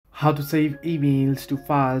How to save emails to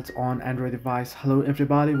files on Android device. Hello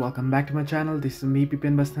everybody, welcome back to my channel. This is me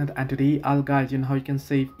Pipin Basnet, and today I'll guide you on how you can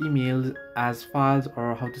save emails as files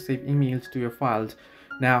or how to save emails to your files.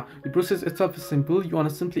 Now the process itself is simple. You want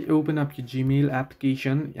to simply open up your Gmail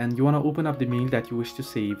application and you want to open up the mail that you wish to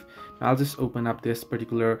save. Now I'll just open up this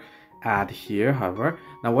particular ad here. However,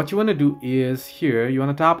 now what you want to do is here you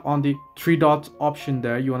want to tap on the three dots option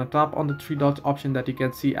there. You want to tap on the three dots option that you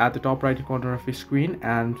can see at the top right corner of your screen,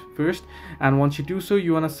 and once you do so,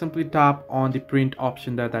 you want to simply tap on the print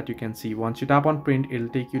option there that you can see. Once you tap on print, it'll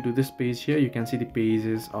take you to this page here. You can see the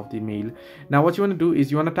pages of the mail. Now what you want to do is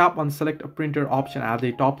you want to tap on select a printer option at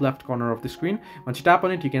the top left corner of the screen. Once you tap on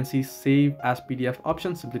it, you can see save as PDF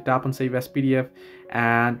option. Simply tap on save as PDF,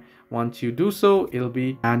 and once you do so, it'll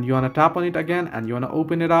be, and you want to tap on it again and you want to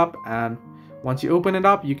open it up, and once you open it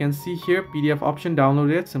up, you can see here PDF option, download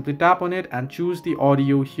it. Simply tap on it and choose the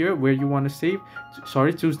audio here where you want to save.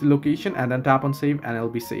 Choose the location and then tap on save and it'll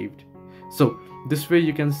be saved. So this way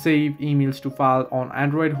you can save emails to file on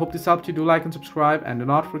Android. Hope this helped you. Do like and subscribe, and do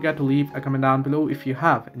not forget to leave a comment down below if you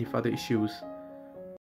have any further issues.